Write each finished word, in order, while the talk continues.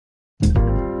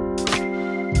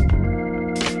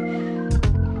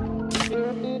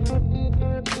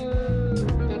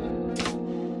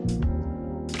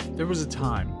There was a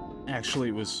time, actually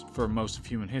it was for most of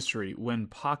human history, when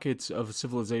pockets of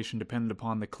civilization depended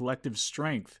upon the collective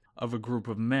strength of a group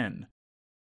of men.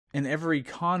 And every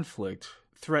conflict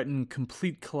threatened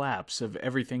complete collapse of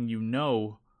everything you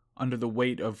know under the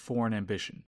weight of foreign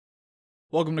ambition.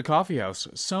 Welcome to KawFee Haus.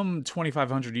 Some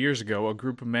 2,500 years ago, a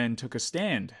group of men took a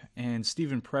stand, and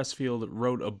Stephen Pressfield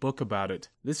wrote a book about it.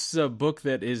 This is a book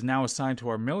that is now assigned to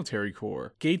our military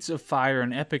corps. Gates of Fire,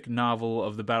 an epic novel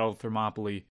of the Battle of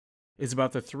Thermopylae, is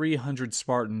about the 300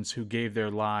 Spartans who gave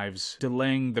their lives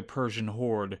delaying the Persian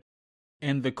horde,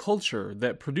 and the culture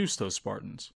that produced those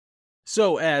Spartans.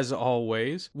 So, as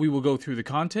always, we will go through the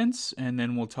contents, and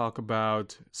then we'll talk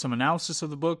about some analysis of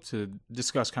the book to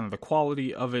discuss kind of the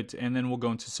quality of it, and then we'll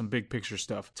go into some big picture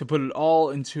stuff to put it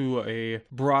all into a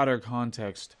broader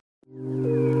context.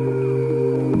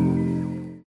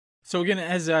 So again,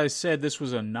 as I said, this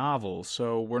was a novel,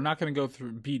 so we're not going to go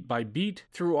through beat by beat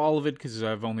through all of it because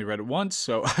I've only read it once,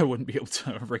 so I wouldn't be able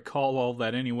to recall all of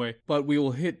that anyway. But we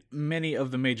will hit many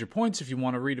of the major points. If you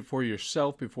want to read it for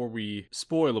yourself before we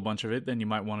spoil a bunch of it, then you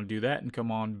might want to do that and come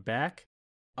on back.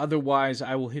 Otherwise,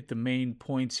 I will hit the main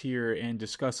points here and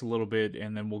discuss a little bit,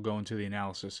 and then we'll go into the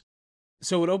analysis.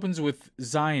 So it opens with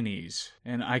Zionese,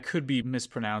 and I could be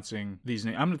mispronouncing these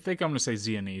names. I'm going to say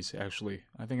Zionese, actually.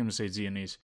 I think I'm going to say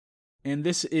Zionese. And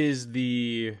this is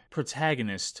the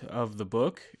protagonist of the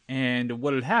book, and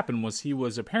what had happened was he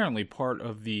was apparently part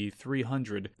of the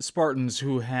 300 Spartans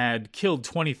who had killed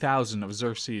 20,000 of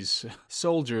Xerxes'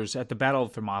 soldiers at the Battle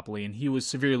of Thermopylae, and he was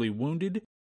severely wounded,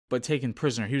 but taken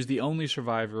prisoner. He was the only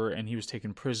survivor, and he was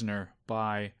taken prisoner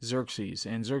by Xerxes,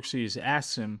 and Xerxes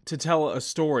asks him to tell a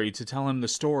story, to tell him the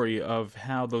story of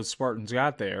how those Spartans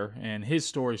got there, and his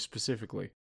story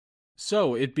specifically.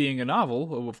 So, it being a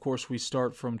novel, of course, we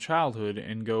start from childhood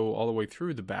and go all the way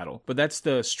through the battle. But that's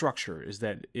the structure, is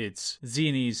that it's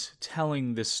Zionese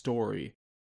telling this story.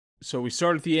 So we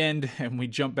start at the end and we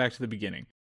jump back to the beginning.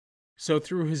 So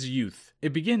through his youth,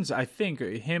 it begins, I think,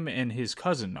 him and his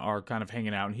cousin are kind of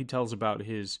hanging out, and he tells about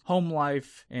his home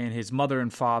life and his mother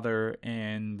and father,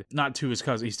 and not to his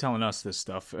cousin, he's telling us this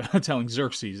stuff, telling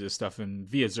Xerxes this stuff, and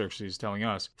via Xerxes telling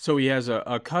us. So he has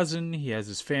a cousin, he has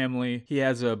his family, he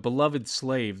has a beloved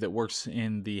slave that works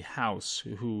in the house,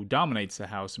 who dominates the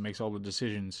house and makes all the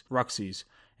decisions, Ruxes,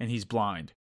 and he's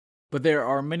blind. But there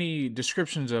are many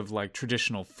descriptions of like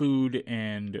traditional food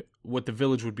and what the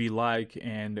village would be like,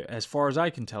 and as far as I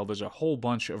can tell, there's a whole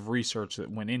bunch of research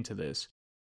that went into this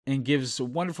and gives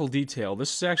wonderful detail.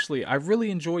 This is actually, I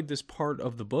really enjoyed this part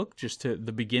of the book, just to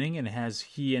the beginning, and as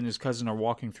he and his cousin are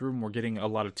walking through, and we're getting a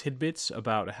lot of tidbits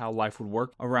about how life would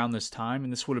work around this time,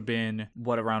 and this would have been,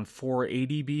 around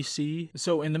 480 BC?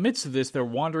 So in the midst of this, they're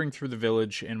wandering through the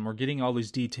village, and we're getting all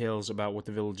these details about what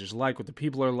the village is like, what the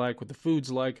people are like, what the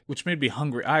food's like, which made me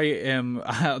hungry.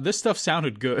 This stuff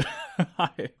sounded good.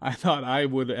 I thought I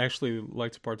would actually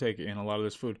like to partake in a lot of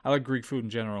this food. I like Greek food in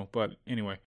general, but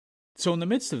anyway. So in the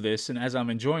midst of this, and as I'm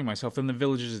enjoying myself, then the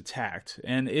village is attacked.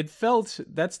 And it felt,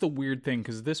 that's the weird thing,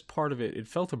 because this part of it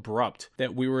felt abrupt,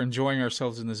 that we were enjoying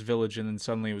ourselves in this village and then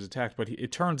suddenly it was attacked. But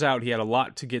it turns out he had a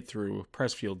lot to get through,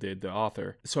 Pressfield did, the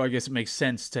author. So I guess it makes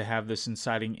sense to have this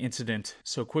inciting incident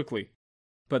so quickly.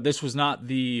 But this was not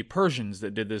the Persians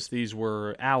that did this. These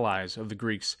were allies of the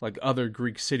Greeks, like other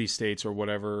Greek city-states or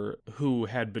whatever, who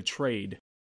had betrayed.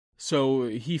 So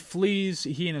he flees,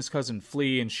 he and his cousin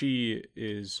flee, and she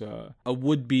is a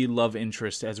would-be love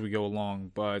interest as we go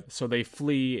along. But so they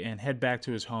flee and head back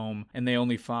to his home, and they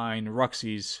only find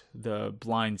Ruxes, the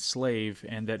blind slave,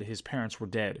 and that his parents were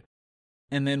dead.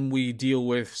 And then we deal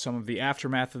with some of the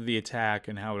aftermath of the attack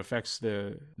and how it affects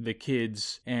the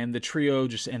kids. And the trio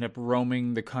just end up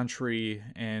roaming the country,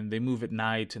 and they move at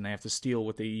night, and they have to steal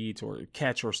what they eat, or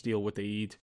catch or steal what they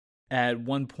eat. At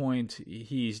one point,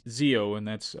 he's Zio, and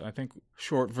that's, I think,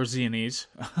 short for Zionese.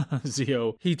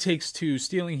 Zio. He takes to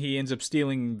stealing. He ends up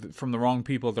stealing from the wrong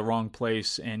people at the wrong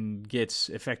place and gets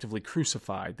effectively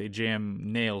crucified. They jam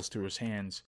nails through his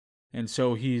hands. And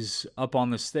so he's up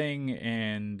on this thing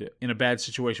and in a bad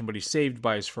situation, but he's saved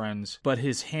by his friends. But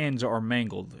his hands are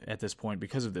mangled at this point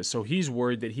because of this. So he's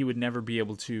worried that he would never be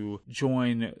able to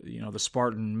join, the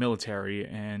Spartan military.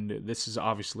 And this is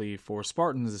obviously, for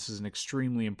Spartans, this is an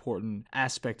extremely important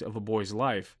aspect of a boy's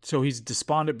life. So he's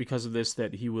despondent because of this,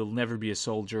 that he will never be a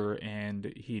soldier.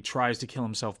 And he tries to kill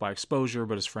himself by exposure,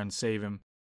 but his friends save him.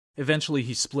 Eventually,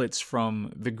 he splits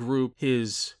from the group.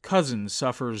 His cousin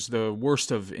suffers the worst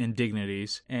of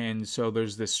indignities, and so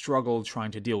there's this struggle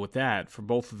trying to deal with that for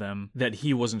both of them, that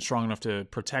he wasn't strong enough to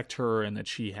protect her and that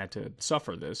she had to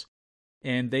suffer this.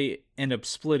 and they end up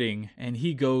splitting, and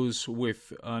he goes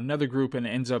with another group and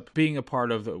ends up being a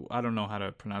part of, I don't know how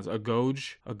to pronounce it,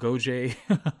 Agoge.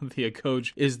 The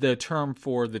Agoge is the term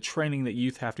for the training that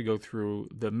youth have to go through,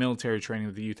 the military training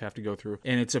that the youth have to go through,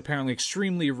 and it's apparently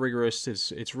extremely rigorous.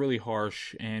 It's really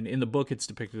harsh, and in the book it's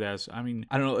depicted as, I don't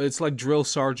know, it's like drill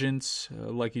sergeants,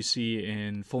 like you see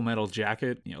in Full Metal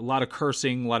Jacket. A lot of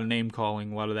cursing, a lot of name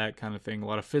calling, a lot of that kind of thing, a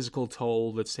lot of physical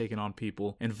toll that's taken on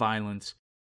people, and violence.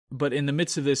 But in the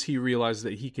midst of this, he realizes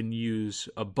that he can use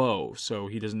a bow, so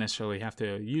he doesn't necessarily have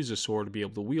to use a sword to be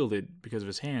able to wield it because of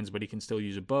his hands, but he can still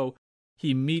use a bow.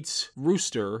 He meets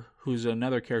Rooster, who's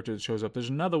another character that shows up.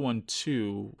 There's another one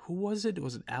too. Who was it?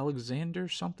 Was it Alexander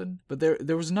something? But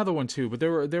there was another one too. But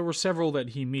there were several that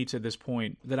he meets at this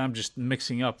point that I'm just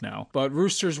mixing up now. But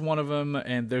Rooster's one of them,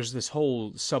 and there's this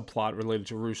whole subplot related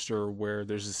to Rooster where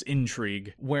there's this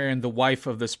intrigue wherein the wife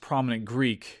of this prominent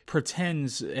Greek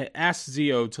asks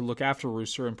Zio to look after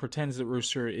Rooster and pretends that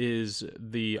Rooster is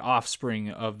the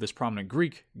offspring of this prominent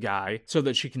Greek guy so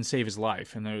that she can save his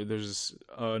life. And there's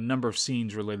a number of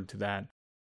scenes related to that.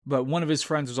 But one of his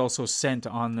friends was also sent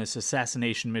on this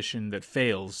assassination mission that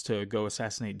fails to go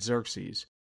assassinate Xerxes.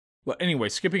 Well, anyway,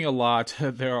 skipping a lot,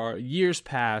 there are years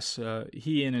pass,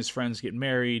 he and his friends get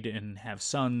married and have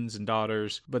sons and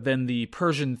daughters, but then the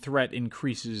Persian threat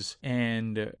increases,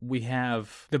 and we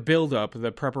have the build-up,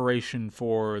 the preparation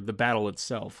for the battle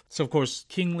itself. So, of course,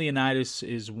 King Leonidas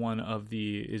is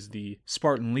the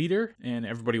Spartan leader, and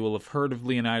everybody will have heard of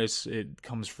Leonidas. It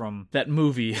comes from that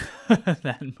movie,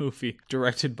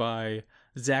 directed by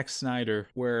Zack Snyder,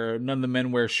 where none of the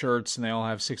men wear shirts and they all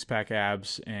have six-pack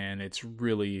abs, and it's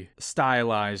really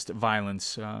stylized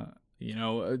violence.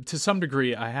 To some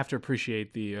degree, I have to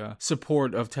appreciate the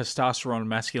support of testosterone and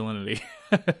masculinity,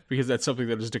 because that's something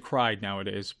that is decried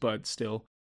nowadays, but still.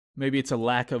 Maybe it's a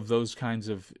lack of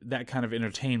that kind of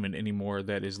entertainment anymore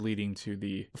that is leading to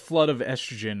the flood of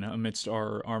estrogen amidst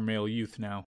our male youth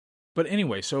now. But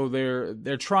anyway, so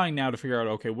they're trying now to figure out,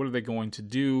 okay, what are they going to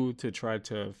do to try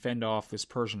to fend off this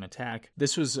Persian attack?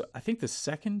 This was, I think, the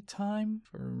second time,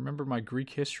 if I remember my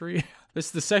Greek history. This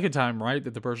is the second time, right,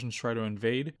 that the Persians try to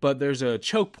invade. But there's a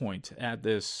choke point at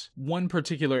this one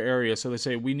particular area, so they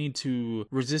say, we need to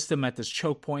resist them at this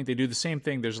choke point. They do the same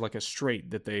thing. There's like a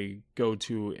strait that they go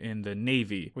to in the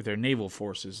Navy with their naval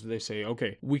forces. They say,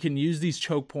 okay, we can use these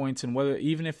choke points, and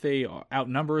even if they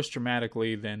outnumber us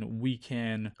dramatically, then we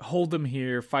can hold them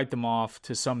here, fight them off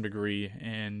to some degree,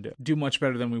 and do much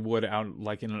better than we would out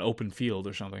like in an open field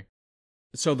or something.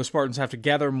 So the Spartans have to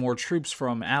gather more troops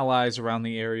from allies around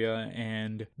the area,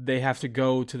 and they have to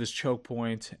go to this choke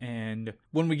point. And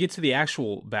when we get to the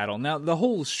actual battle, now the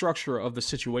whole structure of the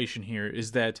situation here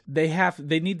is that they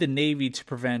need the Navy to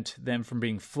prevent them from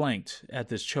being flanked at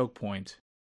this choke point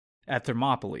at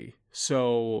Thermopylae.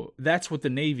 So that's what the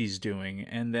Navy's doing,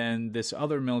 and then this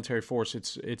other military force,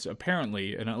 it's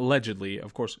apparently and allegedly,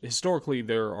 of course, historically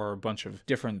there are a bunch of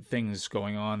different things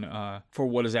going on for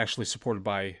what is actually supported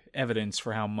by evidence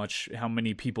for how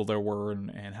many people there were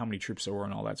and how many troops there were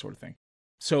and all that sort of thing.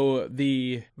 So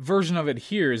the version of it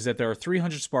here is that there are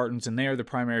 300 Spartans and they are the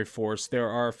primary force. There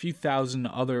are a few thousand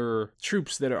other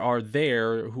troops that are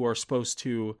there who are supposed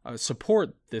to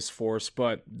support this force,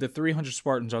 but the 300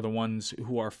 Spartans are the ones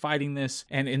who are fighting this.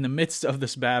 And in the midst of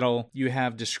this battle, you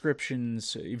have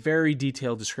descriptions, very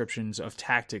detailed descriptions of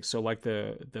tactics. So like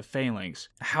the phalanx,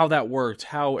 how that worked,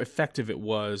 how effective it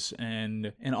was,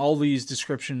 and all these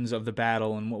descriptions of the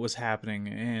battle and what was happening.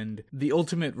 And the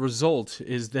ultimate result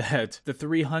is that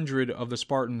the 300 of the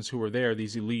Spartans who were there,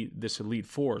 this elite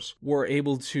force, were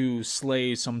able to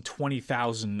slay some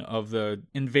 20,000 of the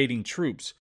invading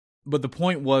troops. But the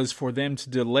point was for them to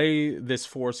delay this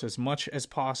force as much as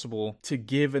possible to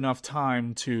give enough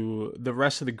time to the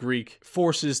rest of the Greek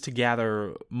forces to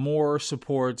gather more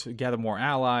support, gather more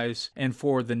allies, and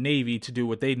for the Navy to do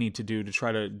what they need to do to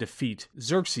try to defeat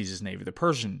Xerxes' navy, the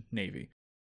Persian navy.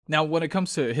 Now, when it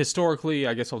comes to historically,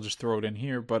 I guess I'll just throw it in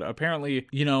here, but apparently,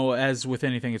 as with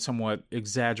anything, it's somewhat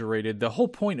exaggerated. The whole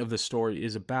point of the story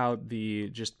is about the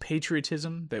just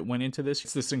patriotism that went into this.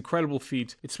 It's this incredible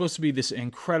feat. It's supposed to be this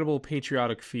incredible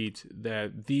patriotic feat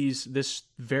that this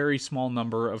very small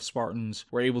number of Spartans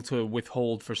were able to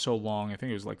withhold for so long. I think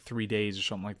it was like 3 days or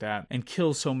something like that, and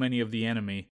kill so many of the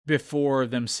enemy before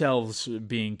themselves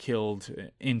being killed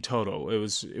in toto. It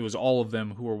was all of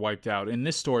them who were wiped out. In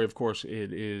this story, of course,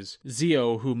 it is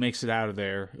Zio who makes it out of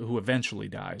there, who eventually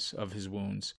dies of his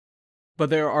wounds. But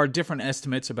there are different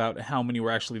estimates about how many were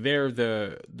actually there.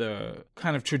 The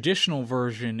kind of traditional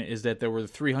version is that there were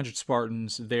 300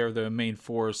 Spartans, they're the main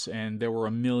force, and there were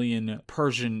 1 million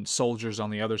Persian soldiers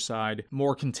on the other side.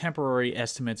 More contemporary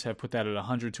estimates have put that at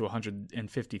 100 to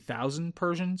 150,000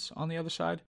 Persians on the other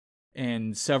side,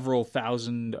 and several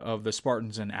thousand of the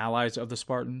Spartans and allies of the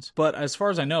Spartans. But as far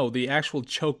as I know, the actual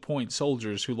choke point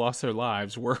soldiers who lost their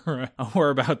lives were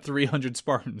about 300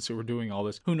 Spartans who were doing all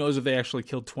this. Who knows if they actually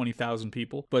killed 20,000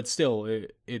 people, but still,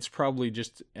 it's probably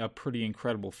just a pretty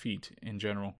incredible feat in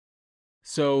general.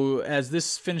 So as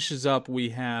this finishes up, we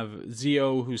have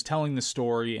Zio who's telling the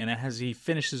story, and as he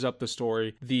finishes up the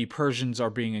story, the Persians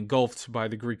are being engulfed by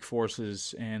the Greek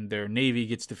forces and their navy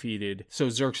gets defeated. So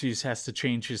Xerxes has to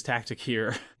change his tactic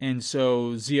here. And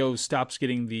so Zio stops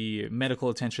getting the medical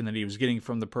attention that he was getting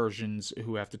from the Persians,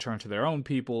 who have to turn to their own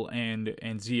people, and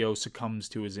Zio succumbs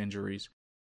to his injuries.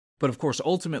 But of course,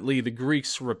 ultimately, the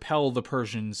Greeks repel the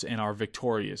Persians and are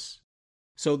victorious.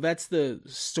 So that's the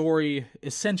story,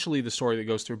 essentially the story that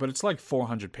goes through, but it's like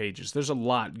 400 pages. There's a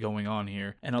lot going on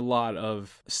here, and a lot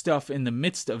of stuff in the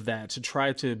midst of that to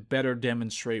try to better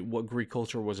demonstrate what Greek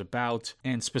culture was about,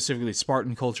 and specifically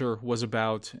Spartan culture was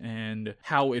about, and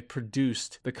how it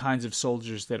produced the kinds of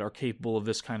soldiers that are capable of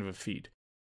this kind of a feat.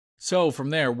 So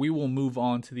from there, we will move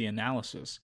on to the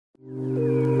analysis.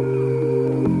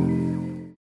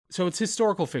 So it's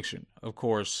historical fiction, of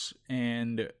course,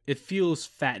 and it feels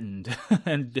fattened,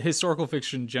 and historical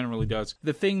fiction generally does.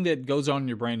 The thing that goes on in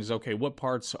your brain is, okay, what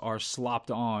parts are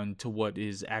slopped on to what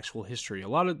is actual history? A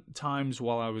lot of times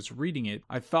while I was reading it,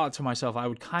 I thought to myself, I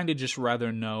would kind of just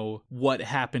rather know what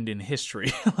happened in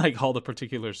history, like all the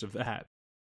particulars of that.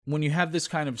 When you have this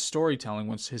kind of storytelling,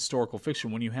 when it's historical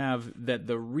fiction, when you have that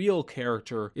the real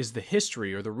character is the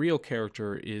history, or the real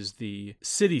character is the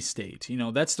city-state,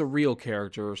 that's the real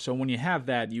character. So when you have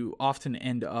that, you often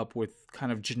end up with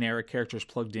kind of generic characters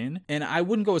plugged in. And I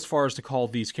wouldn't go as far as to call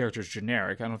these characters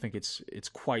generic. I don't think it's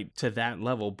quite to that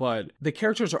level, but the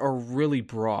characters are really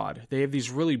broad. They have these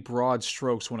really broad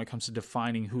strokes when it comes to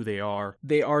defining who they are.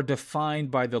 They are defined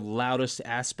by the loudest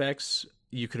aspects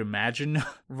you could imagine,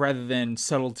 rather than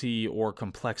subtlety or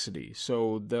complexity.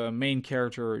 So the main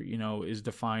character, is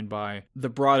defined by the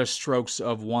broadest strokes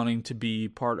of wanting to be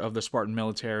part of the Spartan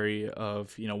military,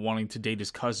 of, wanting to date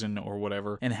his cousin or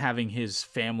whatever, and having his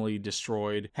family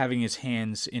destroyed, having his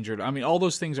hands injured. I mean, all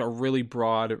those things are really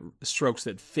broad strokes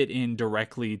that fit in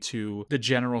directly to the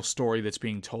general story that's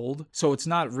being told. So it's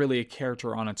not really a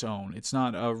character on its own. It's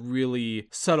not a really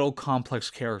subtle, complex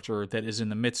character that is in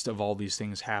the midst of all these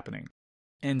things happening.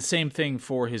 And same thing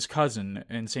for his cousin,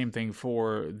 and same thing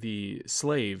for the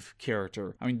slave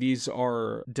character. I mean, these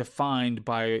are defined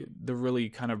by the really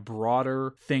kind of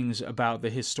broader things about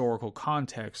the historical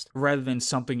context, rather than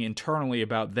something internally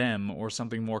about them, or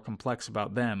something more complex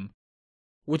about them.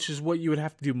 Which is what you would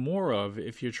have to do more of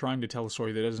if you're trying to tell a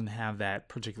story that doesn't have that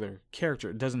particular character.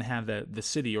 It doesn't have the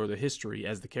city or the history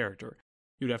as the character.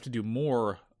 You would have to do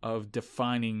more of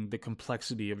defining the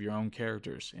complexity of your own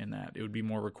characters in that. It would be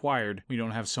more required when you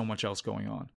don't have so much else going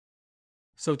on.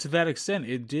 So to that extent,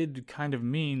 it did kind of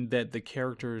mean that the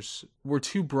characters were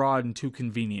too broad and too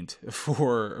convenient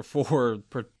for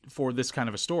this kind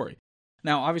of a story.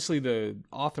 Now, obviously, the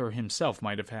author himself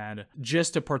might have had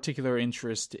just a particular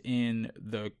interest in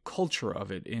the culture of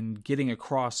it, in getting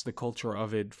across the culture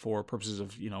of it for purposes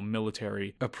of,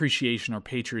 military appreciation or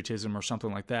patriotism or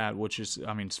something like that, which is,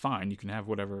 it's fine. You can have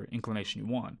whatever inclination you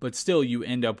want. But still, you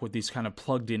end up with these kind of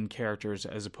plugged-in characters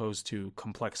as opposed to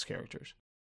complex characters.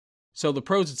 So the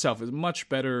prose itself is much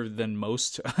better than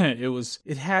most.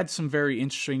 It had some very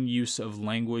interesting use of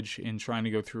language in trying to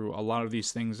go through a lot of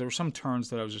these things. There were some turns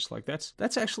that I was just like,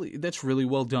 that's really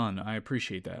well done. I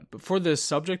appreciate that. But for the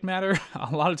subject matter,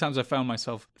 a lot of times I found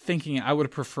myself thinking I would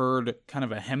have preferred kind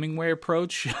of a Hemingway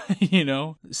approach,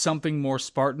 something more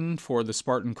Spartan for the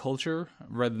Spartan culture,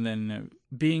 rather than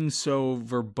being so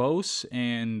verbose,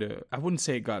 and I wouldn't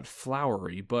say it got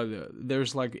flowery, but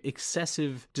there's like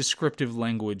excessive descriptive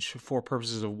language for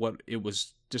purposes of what it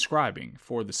was describing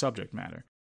for the subject matter.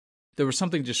 There was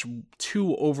something just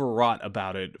too overwrought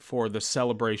about it for the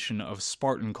celebration of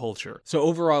Spartan culture. So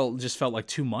overall, it just felt like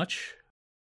too much.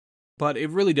 But it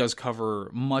really does cover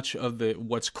much of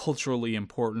what's culturally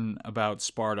important about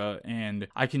Sparta, and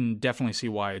I can definitely see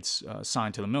why it's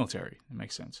signed to the military. It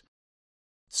makes sense.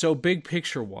 So big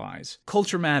picture-wise,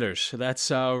 culture matters.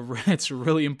 It's a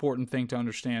really important thing to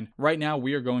understand. Right now,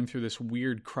 we are going through this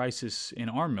weird crisis in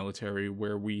our military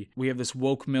where we have this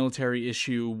woke military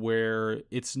issue where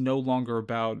it's no longer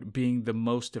about being the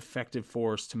most effective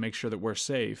force to make sure that we're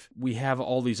safe. We have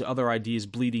all these other ideas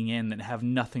bleeding in that have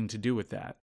nothing to do with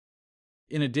that.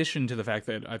 in addition to the fact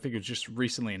that I think it was just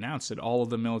recently announced that all of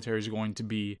the military is going to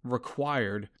be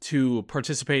required to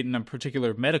participate in a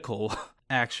particular medical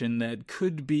action that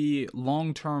could be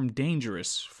long-term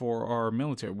dangerous for our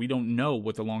military. We don't know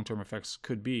what the long-term effects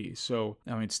could be. So,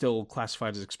 I mean, it's still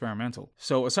classified as experimental.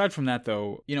 So aside from that,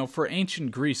 though, for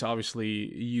ancient Greece,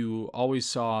 obviously, you always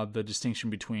saw the distinction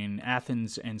between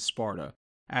Athens and Sparta.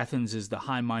 Athens is the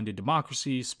high-minded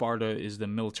democracy, Sparta is the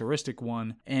militaristic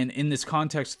one, and in this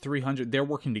context, 300, they're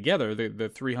working together. The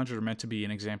 300 are meant to be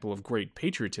an example of great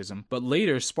patriotism, but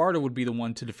later, Sparta would be the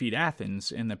one to defeat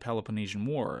Athens in the Peloponnesian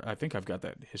War. I think I've got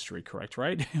that history correct,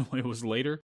 right? It was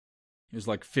later. It was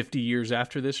like 50 years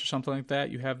after this or something like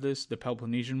that. You have the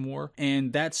Peloponnesian War.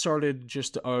 And that started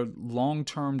just a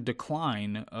long-term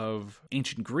decline of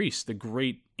ancient Greece, the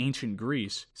great ancient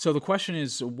Greece. So the question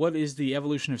is, what is the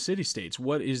evolution of city-states?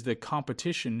 What is the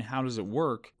competition? How does it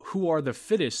work? Who are the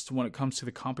fittest when it comes to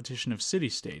the competition of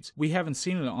city-states? We haven't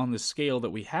seen it on the scale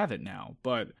that we have it now.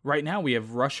 But right now we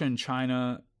have Russia and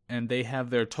China, and they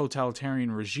have their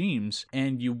totalitarian regimes,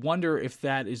 and you wonder if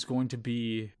that is going to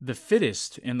be the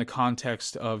fittest in the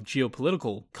context of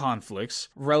geopolitical conflicts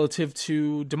relative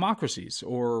to democracies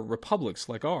or republics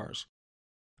like ours.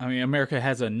 I mean, America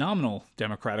has a nominal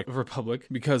democratic republic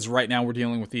because right now we're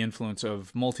dealing with the influence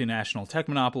of multinational tech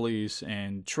monopolies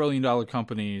and trillion-dollar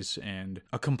companies and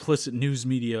a complicit news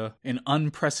media, an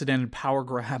unprecedented power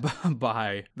grab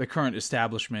by the current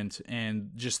establishment,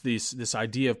 and just this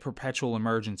idea of perpetual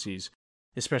emergencies,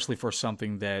 especially for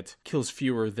something that kills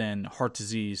fewer than heart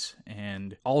disease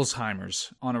and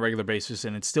Alzheimer's on a regular basis,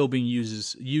 and it's still being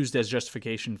used as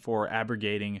justification for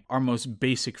abrogating our most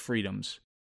basic freedoms.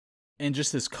 And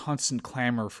just this constant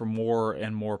clamor for more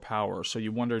and more power. So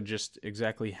you wonder just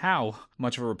exactly how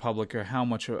much of a republic or how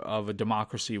much of a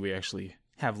democracy we actually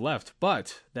have left.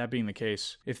 But that being the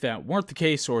case, if that weren't the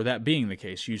case or that being the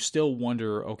case, you still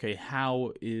wonder, okay,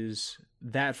 how is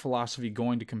that philosophy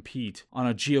going to compete on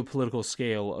a geopolitical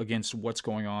scale against what's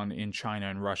going on in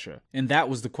China and Russia? And that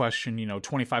was the question,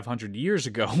 2,500 years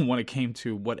ago when it came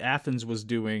to what Athens was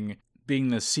doing, being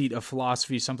the seat of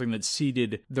philosophy, something that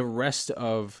seeded the rest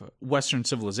of Western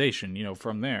civilization,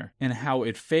 from there, and how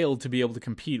it failed to be able to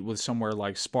compete with somewhere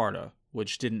like Sparta,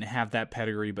 which didn't have that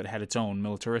pedigree but had its own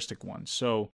militaristic one.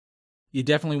 So you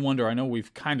definitely wonder, I know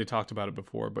we've kind of talked about it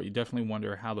before, but you definitely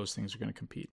wonder how those things are going to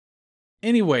compete.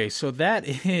 Anyway, so that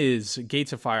is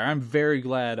Gates of Fire. I'm very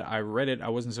glad I read it. I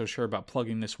wasn't so sure about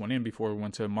plugging this one in before we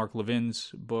went to Mark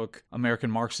Levin's book, American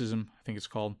Marxism, I think it's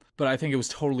called. But I think it was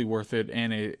totally worth it,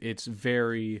 and it's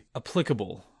very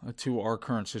applicable to our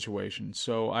current situation.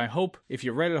 So I hope, if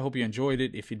you read it, I hope you enjoyed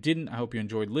it. If you didn't, I hope you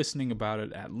enjoyed listening about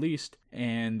it at least.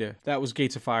 And that was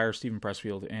Gates of Fire, Stephen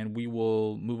Pressfield, and we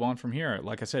will move on from here.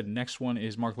 Like I said, next one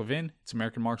is Mark Levin. It's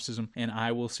American Marxism, and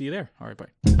I will see you there. All right,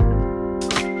 bye.